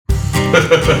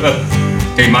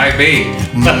He might be.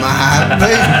 Might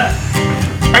be.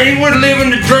 Ain't we living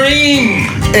the dream?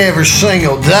 Every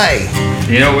single day.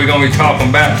 You know what we're going to be talking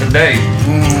about today?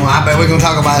 I bet we're going to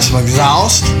talk about some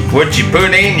exhaust. What you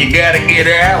put in, you got to get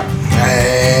out.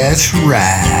 That's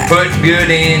right. Put good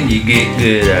in, you get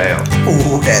good out.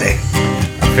 Oh, daddy.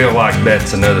 I feel like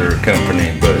that's another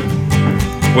company, but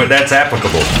that's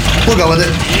applicable. We'll go with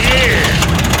it. Yeah.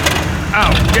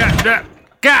 Oh,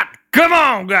 God, come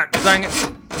on, God dang it.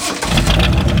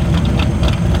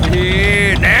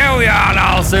 Yeah, now we are on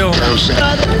all cylinders.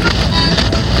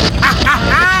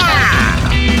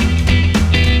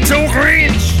 Torque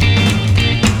wrench,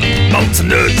 bolts and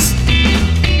nuts,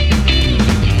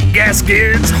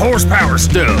 gaskets, horsepower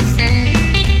stuff.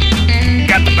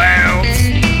 Got the valves,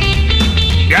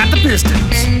 got the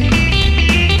pistons.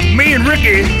 Me and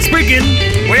Ricky speaking,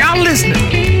 we all listening.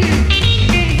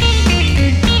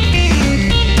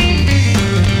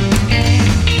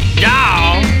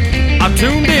 Y'all are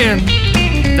tuned in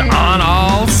to On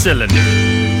All Cylinders.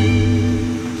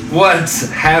 What's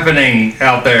happening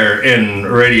out there in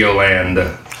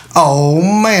Radioland? Oh,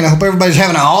 man, I hope everybody's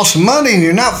having an awesome Monday and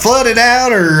you're not flooded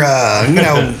out or,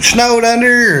 snowed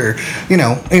under or,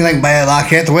 anything bad like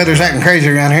that. The weather's acting crazy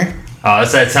around here. Oh,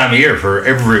 it's that time of year for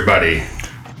everybody.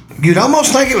 You'd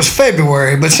almost think it was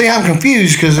February, but see, I'm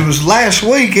confused because it was last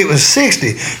week, it was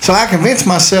 60. So I convinced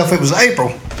myself it was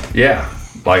April. Yeah,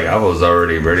 like I was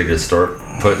already ready to start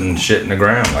putting shit in the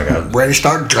ground. Ready to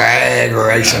start drag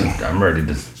racing. I'm ready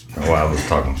to... Oh, I was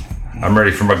talking. I'm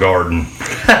ready for my garden.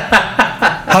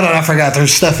 Hold on, I forgot.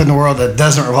 There's stuff in the world that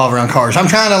doesn't revolve around cars. I'm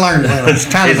trying to learn. He's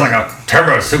like a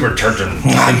turbo supercharger.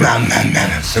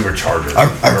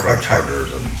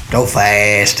 Turbochargers. And Go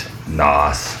fast.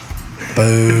 NOS.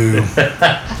 Boo.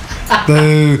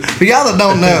 Boo. For y'all that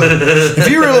don't know, if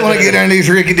you really want to get underneath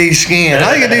Ricky D's skin,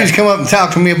 all you can do is come up and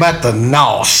talk to me about the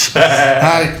NOS.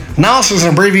 NOS is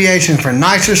an abbreviation for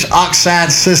nitrous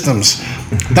oxide systems.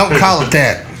 Don't call it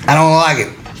that. I don't like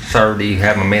it. Sir, do you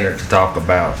have a minute to talk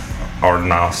about our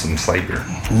NOS and Savior?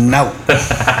 No.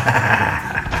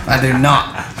 I do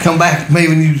not. Come back to me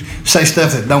when you say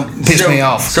stuff that don't piss me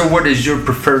off. So what is your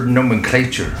preferred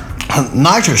nomenclature?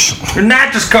 Nitrous. Your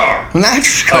nitrous car.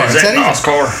 Nitrous car. Oh, is that NOS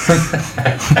car?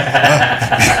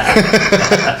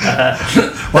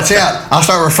 Watch out. I'll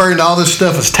start referring to all this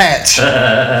stuff as tats.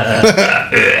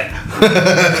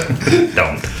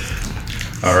 Don't.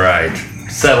 All right.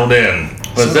 Settled in.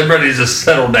 Let's everybody just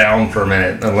settle down for a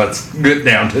minute and let's get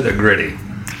down to the gritty.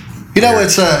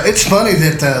 It's funny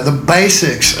that the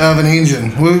basics of an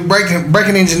engine, we break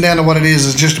an engine down to what it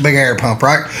is just a big air pump,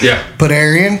 right? Yeah. Put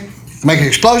air in, make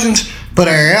explosions, put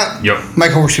air out, yep.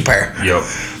 Make horse repair. Yep.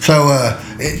 So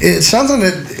it's something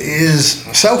that is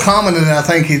so common that I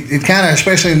think it kind of,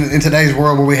 especially in today's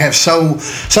world where we have so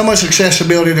much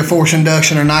accessibility to force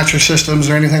induction or nitrous systems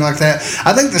or anything like that,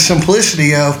 I think the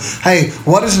simplicity of, hey,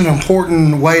 what is an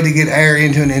important way to get air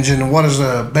into an engine and what is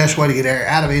the best way to get air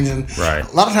out of an engine? Right.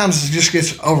 A lot of times it just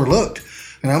gets overlooked.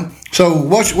 So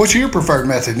what's your preferred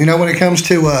method? When it comes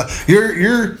to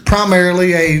you're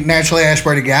primarily a naturally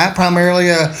aspirated guy, primarily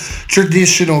a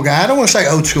traditional guy. I don't want to say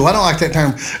old school. I don't like that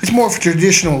term. It's more of a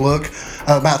traditional look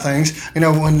about things.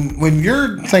 When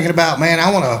you're thinking about, man,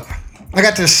 I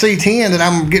got this C10 that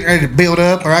I'm getting ready to build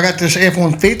up, or I got this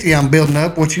F-150 I'm building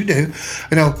up. What you do,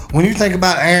 when you think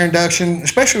about air induction,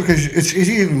 especially because it's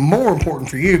even more important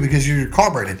for you because you're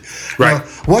carbureted. Right.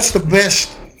 What's the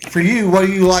best for you? What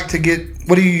do you like to get?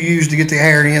 What do you use to get the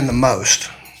air in the most?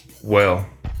 Well,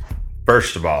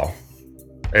 first of all,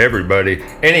 everybody,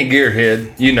 any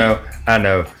gearhead, I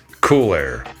know, cool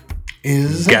air.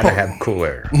 Is got to important. have cool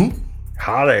air. Mm-hmm.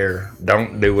 Hot air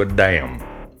don't do a damn.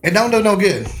 It don't do no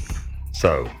good.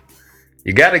 So,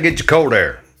 you got to get your cold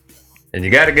air, and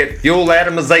you got to get fuel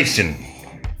atomization.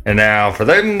 And now, for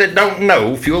them that don't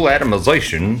know, fuel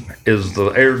atomization is the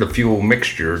air-to-fuel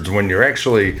mixture. It's when you're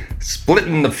actually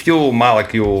splitting the fuel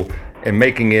molecule and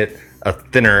making it a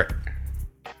thinner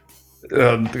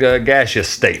gaseous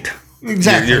state.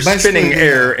 Exactly. You're spinning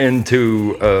air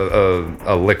into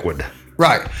a liquid.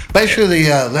 Right. Basically,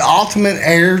 the ultimate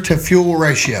air-to-fuel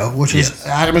ratio, which is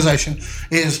atomization,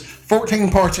 is 14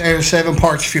 parts air, 7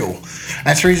 parts fuel.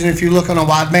 That's the reason if you look on a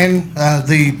wideband,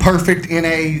 the perfect in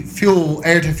a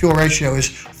air-to-fuel ratio is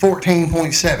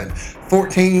 14.7.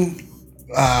 14,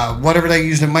 whatever they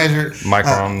use to measure.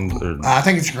 Microns? I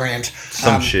think it's grams.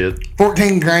 Some shit.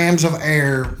 14 grams of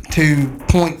air to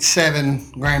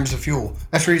 0.7 grams of fuel.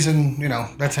 That's the reason,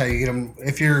 that's how you get them.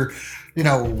 If you're,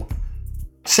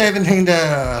 17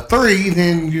 to 3,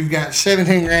 then you've got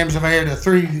 17 grams of air to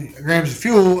 3 grams of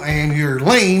fuel, and you're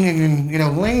lean,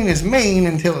 and lean is mean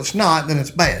until it's not, then it's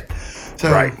bad.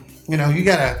 So, Right. you know,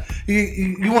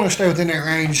 you want to stay within that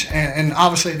range, and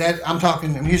obviously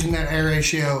I'm using that air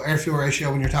fuel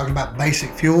ratio when you're talking about basic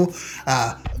fuel.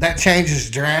 That changes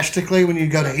drastically when you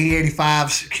go to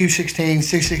E85s, Q16,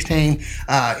 C16,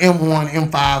 M1,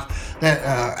 M5, that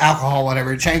alcohol,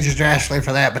 whatever. It changes drastically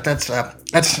for that, but that's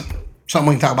something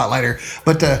we can talk about later.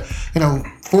 But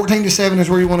 14 to 7 is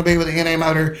where you want to be with the NA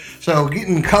motor. So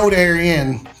getting cold air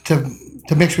in to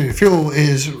mix with your fuel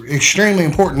is extremely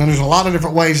important, and there's a lot of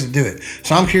different ways to do it.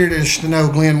 So I'm curious to know,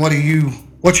 Glenn,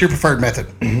 what's your preferred method?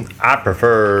 I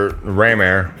prefer ram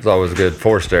air. It's always good.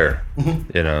 Forced air.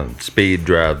 You know, speed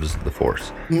drives the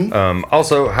force.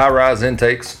 Also, high-rise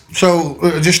intakes. So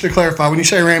just to clarify, when you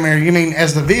say ram air, you mean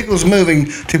as the vehicle's moving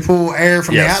to pull air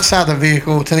from the outside of the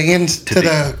vehicle to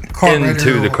the carburetor?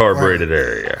 Into the carbureted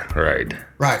area, right.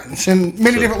 Right. So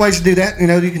many different ways to do that. You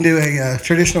know, you can do a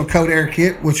traditional cold air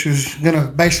kit, which is going to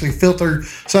basically filter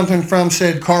something from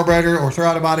said carburetor or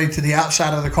throttle body to the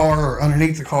outside of the car or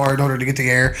underneath the car in order to get the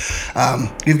air.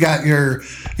 You can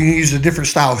use a different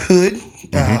style hood.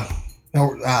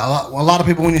 A lot of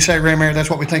people, when you say ram air,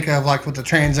 that's what we think of, like with the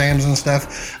Trans Ams and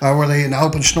stuff, where they in the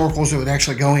open snorkels that would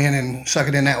actually go in and suck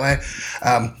it in that way.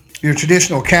 Your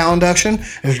traditional cow induction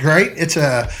is great. It's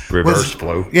a reverse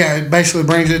flow. Yeah, it basically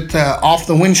brings it off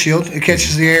the windshield. It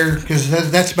catches the air because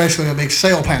that's basically a big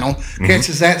sail panel.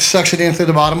 Catches that, sucks it in through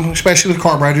the bottom, especially with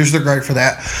carburetors. They're great for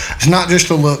that. It's not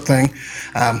just a look thing.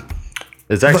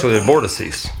 It's actually a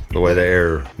vortices, the way the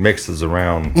air mixes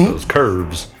around those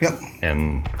curves. Yep.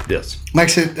 And yes.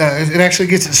 Makes it, it actually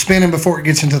gets it spinning before it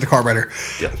gets into the carburetor.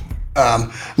 Yeah.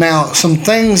 Now, some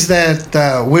things that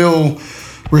will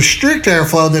restrict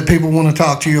airflow that people want to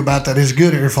talk to you about that is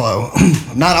good airflow.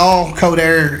 Not all cold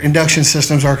air induction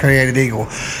systems are created equal.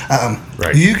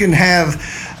 Right. You can have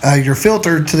your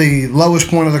filter to the lowest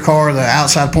point of the car, the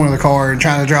outside point of the car, and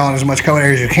trying to draw in as much cold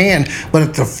air as you can, but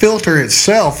if the filter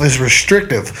itself is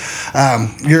restrictive,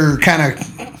 you're kind of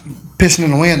pissing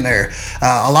in the wind there.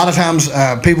 A lot of times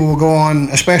people will go on,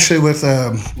 especially with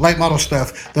late model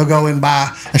stuff, they'll go and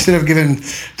buy, instead of giving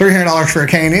 $300 for a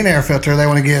K&N air filter, they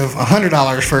want to give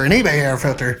 $100 for an eBay air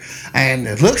filter, and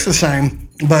it looks the same,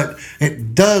 but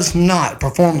it does not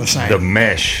perform the same. The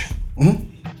mesh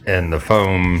and the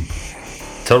foam,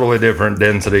 totally different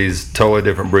densities, totally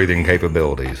different breathing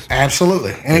capabilities.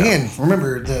 Absolutely. And again,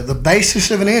 remember, the basis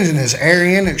of an engine is air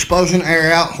in, explosion,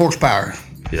 air out, horsepower.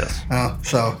 Yes.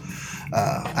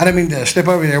 I didn't mean to step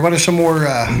over there. What are some more?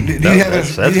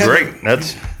 That's great.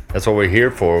 That's what we're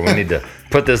here for. We need to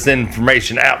put this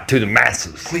information out to the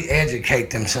masses. We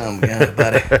educate them some,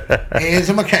 buddy.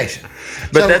 Education.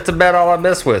 But that's about all I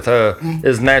mess with.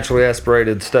 Is naturally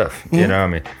aspirated stuff. You know, I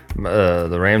mean,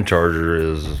 the Ram Charger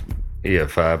is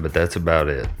EF5, but that's about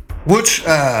it. Which,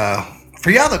 for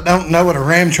y'all that don't know what a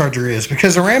Ram Charger is,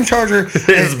 because a Ram Charger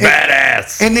is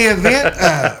badass. In the event,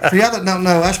 for y'all that don't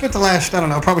know, I spent the last,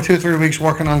 probably 2 or 3 weeks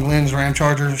working on Glenn's Ram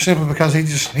Charger, simply because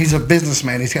he's a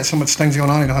businessman. He's got so much things going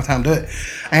on, he don't have time to do it.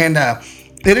 And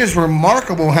it is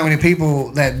remarkable how many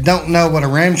people that don't know what a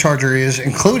Ram Charger is,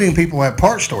 including people at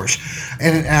parts stores.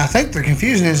 And I think the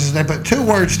confusion is they put 2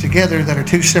 words together that are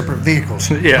 2 separate vehicles,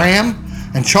 Ram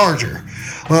and Charger.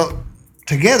 Well,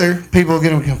 together, people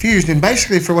get them confused. And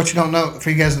basically, for you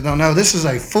guys that don't know, this is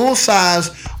a full-size,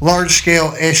 large-scale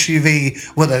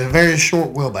SUV with a very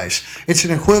short wheelbase. It's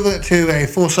an equivalent to a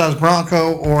full-size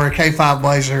Bronco or a K5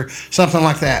 Blazer, something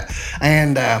like that.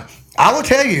 And I will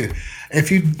tell you,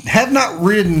 if you have not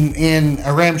ridden in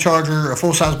a Ram Charger, a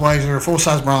full-size Blazer, a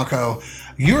full-size Bronco,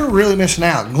 you're really missing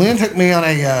out. Glenn took me on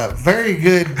a very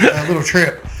good little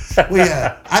trip.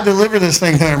 I delivered this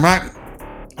thing to him, right?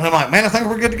 And I'm like, man, I think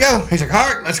we're good to go. He's like,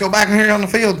 all right, let's go back in here on the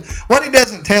field. What he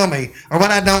doesn't tell me, or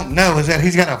what I don't know, is that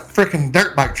he's got a freaking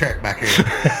dirt bike track back here.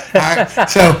 All right,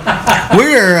 so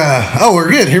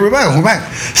we're good. Here we go. We're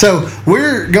back. So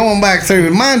we're going back through.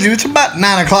 And mind you, it's about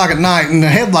 9 o'clock at night, and the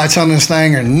headlights on this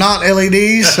thing are not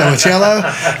LEDs, so it's yellow.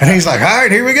 And he's like, all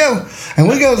right, here we go. And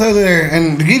we go through there,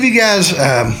 and to give you guys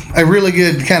a really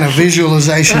good kind of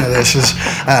visualization of this is,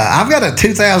 I've got a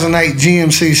 2008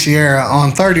 GMC Sierra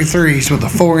on 33s with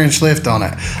a 4-inch lift on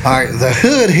it. All right, the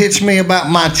hood hits me about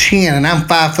my chin, and I'm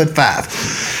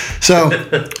 5'5". So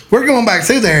we're going back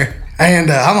through there,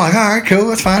 and I'm like, all right, cool,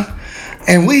 that's fine.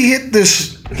 And we hit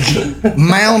this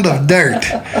mound of dirt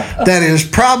that is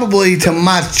probably to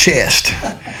my chest.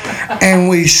 And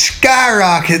we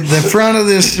skyrocket the front of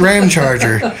this Ram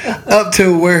Charger up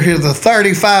to where the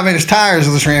 35-inch tires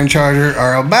of this Ram Charger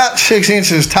are about 6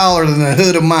 inches taller than the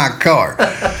hood of my car.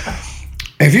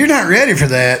 if you're not ready for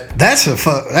that, that's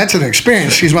an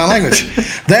experience. Excuse my language.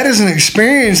 That is an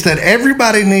experience that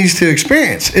everybody needs to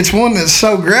experience. It's one that's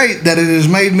so great that it has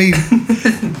made me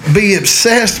be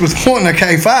obsessed with wanting a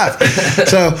K5.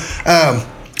 So,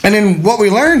 and then what we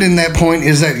learned in that point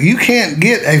is that you can't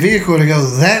get a vehicle to go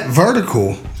that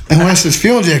vertical unless it's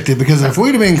fuel injected, because if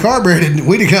we'd have been carbureted,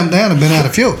 we'd have come down and been out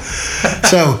of fuel.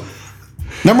 So,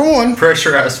 number one,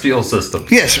 pressurized fuel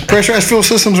systems. Yes, pressurized fuel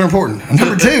systems are important. And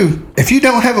number two, if you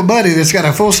don't have a buddy that's got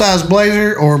a full-size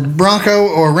Blazer or Bronco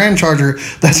or Ram Charger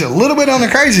that's a little bit on the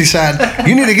crazy side,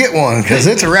 you need to get one because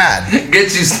it's a ride.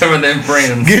 Get you some of them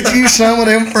friends. Get you some of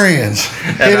them friends.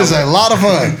 It is a lot of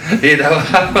fun. You know,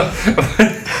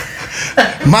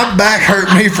 my back hurt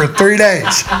me for 3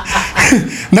 days.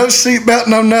 No seatbelt,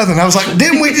 no nothing. I was like,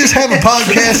 didn't we just have a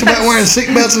podcast about wearing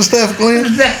seatbelts and stuff, Glenn?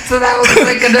 That's what I was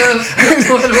thinking of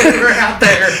when we were out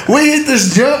there. We hit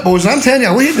this jump, boys. I'm telling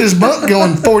you, we hit this bump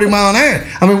going 40 mile an hour.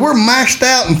 I mean, we're maxed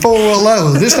out in four-wheel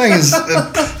low. This thing is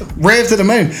revved to the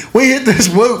moon. We hit this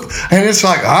whoop, and it's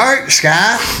like, all right,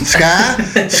 sky,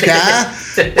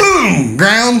 boom,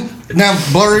 ground. Now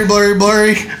blurry.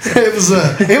 It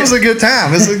was a good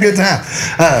time. It's a good time.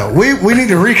 We need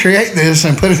to recreate this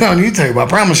and put it on YouTube. I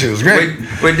promise you, it was great.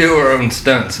 We do our own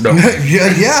stunts, don't we?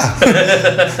 yeah.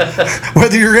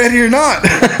 Whether you're ready or not.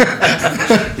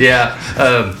 Yeah.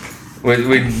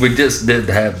 We just did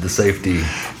have the safety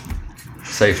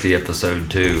episode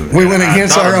too. We went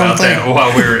against our own thing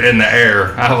while we were in the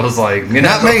air. I was like,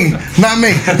 not me.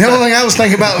 The only thing I was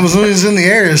thinking about was when it was in the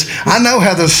air is I know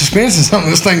how the suspension on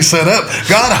this thing's set up.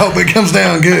 God, I hope it comes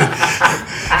down good.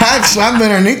 I've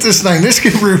been underneath this thing. This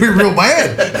could be real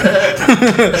bad.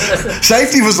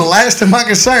 Safety was the last of my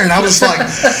concern. I was like,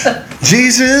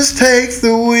 Jesus, take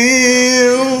the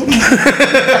wheel.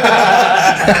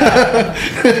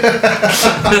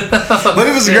 But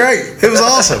it was great. It was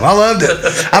awesome. I loved it.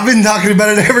 I've been talking about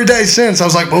it every day since. I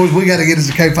was like, boys, we got to get us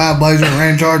a K5 Blazer and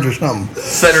Ram Charger or something.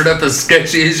 Set it up as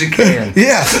sketchy as you can.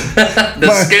 Yeah. The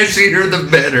sketchier, the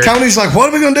better. Tony's like, what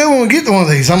are we going to do when we get to one of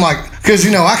these? I'm like, because,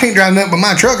 I can't drive nothing but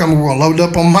my truck. We're going to load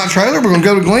up on my trailer. We're going to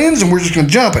go to Glenn's, and we're just going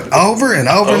to jump it over and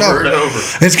over.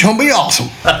 It's going to be awesome.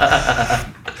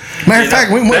 Matter of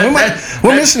fact,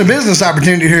 we're missing a business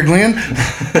opportunity here, Glenn.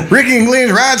 Ricky and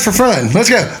Glenn's Rides for Fun. Let's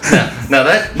go. Now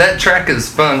that track is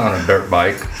fun on a dirt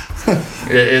bike.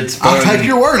 It's fun. I'll take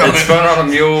your word on it. It's fun on a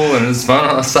mule and it's fun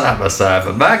on a side-by-side.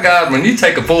 But by God, when you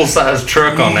take a full-size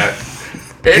truck on that,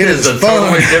 it is a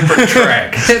totally different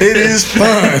track. It is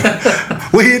fun.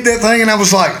 We hit that thing and I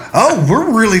was like, oh,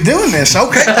 we're really doing this.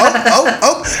 Okay.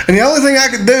 Oh. And the only thing I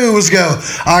could do was go,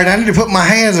 all right, I need to put my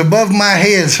hands above my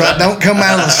head so I don't come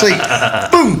out of the seat.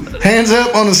 Boom. Hands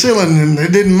up on the ceiling, and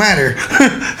it didn't matter.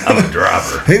 I'm a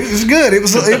driver. It was good. It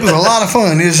was a lot of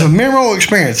fun. It was a memorable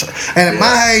experience. And at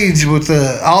my age, with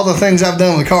all the things I've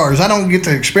done with cars, I don't get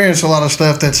to experience a lot of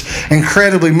stuff that's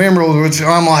incredibly memorable. Which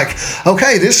I'm like,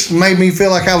 okay, this made me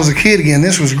feel like I was a kid again.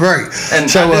 This was great.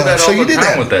 And so, I did that all the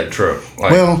time with that truck.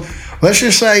 Well, let's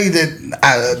just say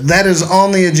that that is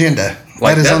on the agenda.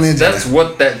 That is on the agenda. That's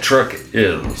what that truck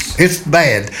is. It's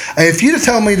bad. If you'd have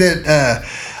told me that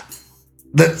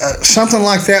something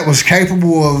like that was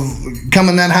capable of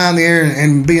coming that high in the air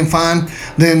and being fine,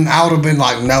 then I would have been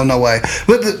like, no way.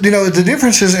 But the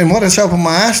difference is, and what it's opened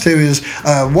my eyes to is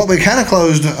what we kind of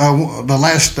closed the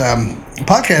last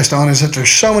podcast on, is that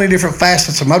there's so many different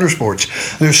facets of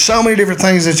motorsports. There's so many different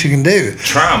things that you can do.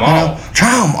 Try them all.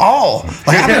 Try them all.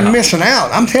 Like, I've been missing out.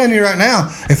 I'm telling you right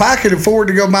now, if I could afford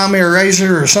to go buy me a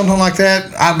Razor or something like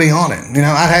that, I'd be on it.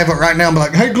 I'd have it right now and be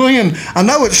like, hey, Glenn, I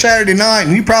know it's Saturday night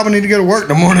and you probably need to go to work in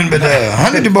the morning, but I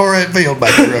need to borrow that field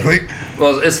back there real quick.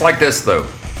 Well, it's like this, though.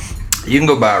 You can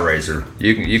go buy a Razor.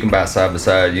 You can buy side by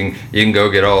side. You can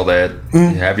go get all that.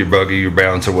 Mm-hmm. Have your buggy, your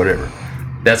balance, or whatever.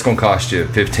 That's gonna cost you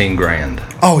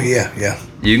 $15,000. Oh yeah.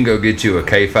 You can go get you a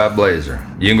K5 Blazer.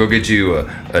 You can go get you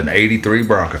an '83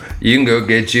 Bronco. You can go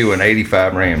get you an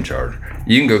 '85 Ram Charger.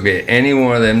 You can go get any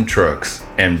one of them trucks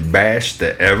and bash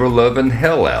the ever-loving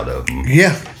hell out of them.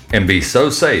 Yeah. And be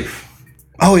so safe.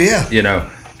 Oh yeah.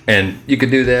 And you could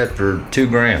do that for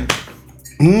 $2,000.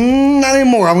 Not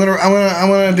anymore. I'm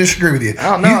gonna disagree with you.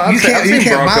 Oh no,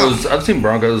 I've seen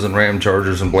Broncos and Ram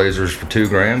Chargers and Blazers for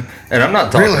 $2,000, and I'm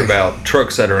not talking about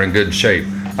trucks that are in good shape.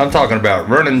 I'm talking about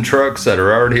running trucks that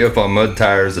are already up on mud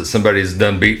tires that somebody's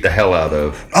done beat the hell out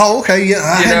of. Oh, okay, yeah.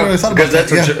 I hadn't really thought about that.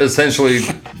 Because that's essentially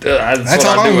That's what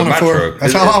all I do I with want my it for. truck.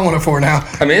 That's all I want it for now.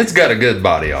 I mean, it's got a good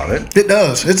body on it. It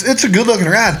does. It's a good looking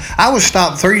ride. I was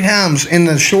stopped 3 times in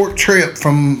the short trip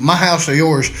from my house to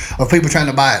yours of people trying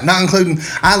to buy it. Not including,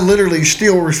 I literally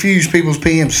still refuse people's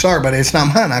PMs. Sorry, but it's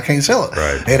not mine. I can't sell it.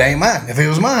 Right. It ain't mine. If it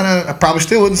was mine, I probably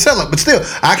still wouldn't sell it. But still,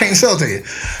 I can't sell it to you.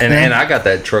 And I got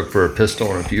that truck for a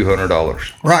pistol and a few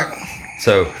 $100s. Right.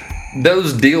 So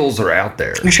those deals are out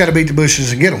there. You just got to beat the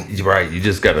bushes and get them. Right. You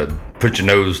just got to put your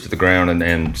nose to the ground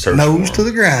and search. Nose for to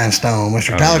them. the grindstone,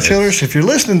 Mr. Tyler Childers. If you're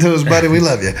listening to us, buddy, we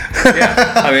love you.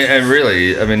 Yeah. I mean, and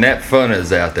really, I mean, that fun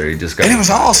is out there. You just got. And it was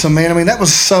awesome, man. I mean, that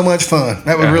was so much fun.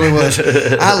 That really was.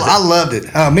 I loved it.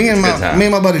 Me and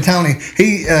my buddy Tony.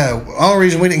 He only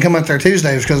reason we didn't come up there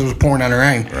Tuesday was because it was pouring down the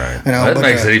rain. Right. You know, That but,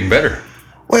 makes it even better.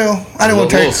 Well, I don't want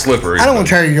to tear. little slippery, I don't want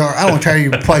to tear your yard. I don't want to tear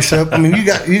your place up. I mean, you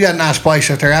got a nice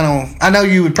place out there. I know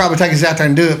you would probably take us out there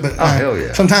and do it, but hell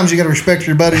yeah. Sometimes you got to respect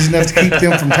your buddies enough to keep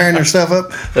them from tearing their stuff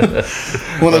up.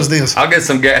 One of those deals. I'll get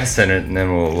some gas in it and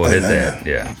then we'll hit that.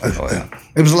 Yeah. Oh, yeah.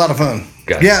 It was a lot of fun.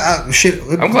 Gotcha. Yeah, shit.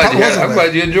 I'm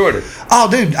glad you enjoyed it. Oh,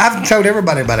 dude, I've told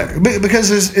everybody about it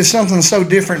because it's something so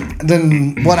different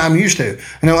than what I'm used to.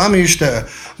 You know, I'm used to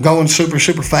going super,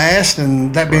 super fast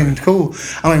and that being cool.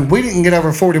 I mean, we didn't get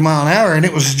over 40 mile an hour and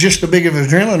it was just as big of an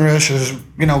adrenaline rush as,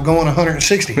 you know, going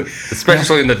 160.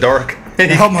 Especially in the dark.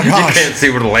 Oh, my gosh. You can't see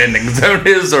where the landing zone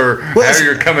is or how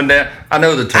you're coming down. I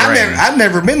know the terrain. I've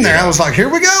never been there. I was like, here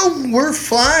we go. We're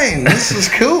flying. This is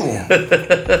cool.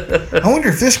 I wonder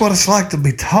if this is what it's like to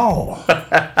be tall.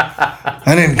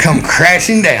 And then come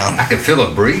crashing down. I can feel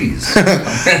a breeze.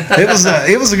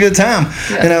 It was a good time,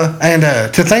 you know. And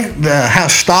to think how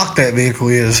stock that vehicle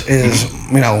is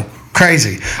you know,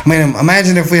 crazy. I mean,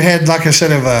 imagine if we had like a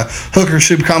set of Hooker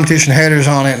Super Competition headers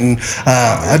on it and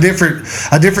a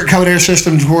different code air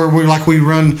system to where we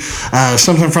run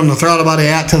something from the throttle body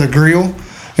out to the grill.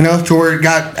 You know, to where it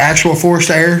got actual forced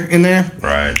air in there.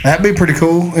 Right. That'd be pretty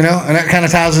cool, you know, and that kind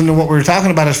of ties into what we were talking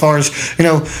about as far as, you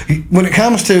know, when it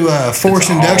comes to forced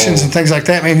inductions and things like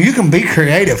that, man, you can be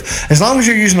creative as long as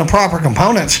you're using the proper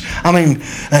components. I mean,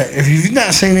 if you've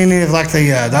not seen any of like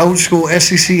the old school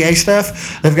SCCA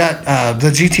stuff, they've got the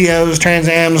GTOs, Trans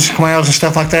Ams, Camaros, and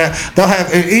stuff like that. They'll have,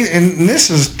 and this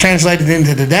is translated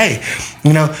into today,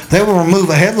 you know, they will remove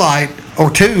a headlight or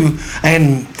two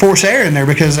and force air in there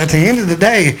because at the end of the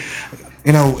day,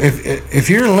 you know, if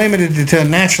you're limited to a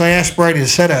naturally aspirated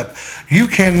setup, you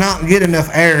cannot get enough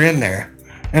air in there.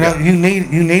 You know, you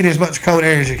need as much cold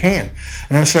air as you can.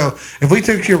 You know, so if we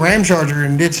took your Ramcharger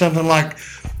and did something like,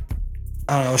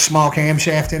 I don't know, a small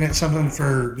camshaft in it, something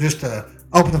for just to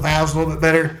open the valves a little bit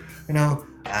better, you know,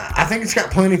 I think it's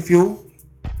got plenty of fuel.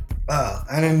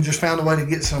 And then just found a way to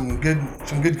get some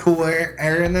good cool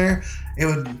air in there, it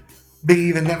would be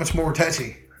even that much more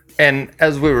touchy. And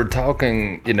as we were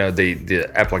talking, you know, the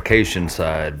application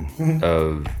side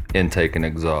of intake and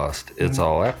exhaust, it's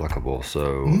all applicable.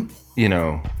 So, you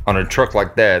know, on a truck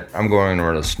like that, I'm going to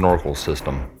run a snorkel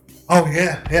system. Oh,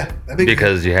 yeah. That'd be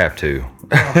because you have to.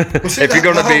 Well, see, if you're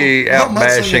going to be out mudslinging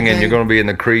bashing and thing- you're going to be in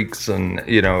the creeks and,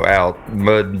 you know, out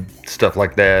mud, stuff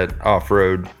like that,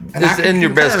 off-road, And I it's can in your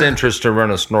best concur. interest to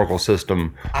run a snorkel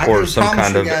system I or can some promise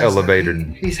kind you of guys that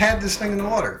elevated. He's had this thing in the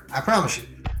water. I promise you.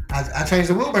 I changed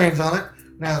the wheel bearings on it.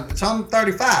 Now, it's on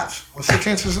 35s with 6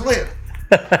 inches of lip.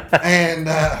 And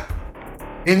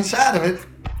inside of it,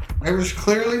 there was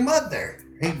clearly mud there.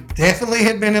 He definitely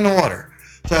had been in the water.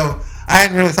 So I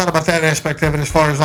hadn't really thought about that aspect of it as far as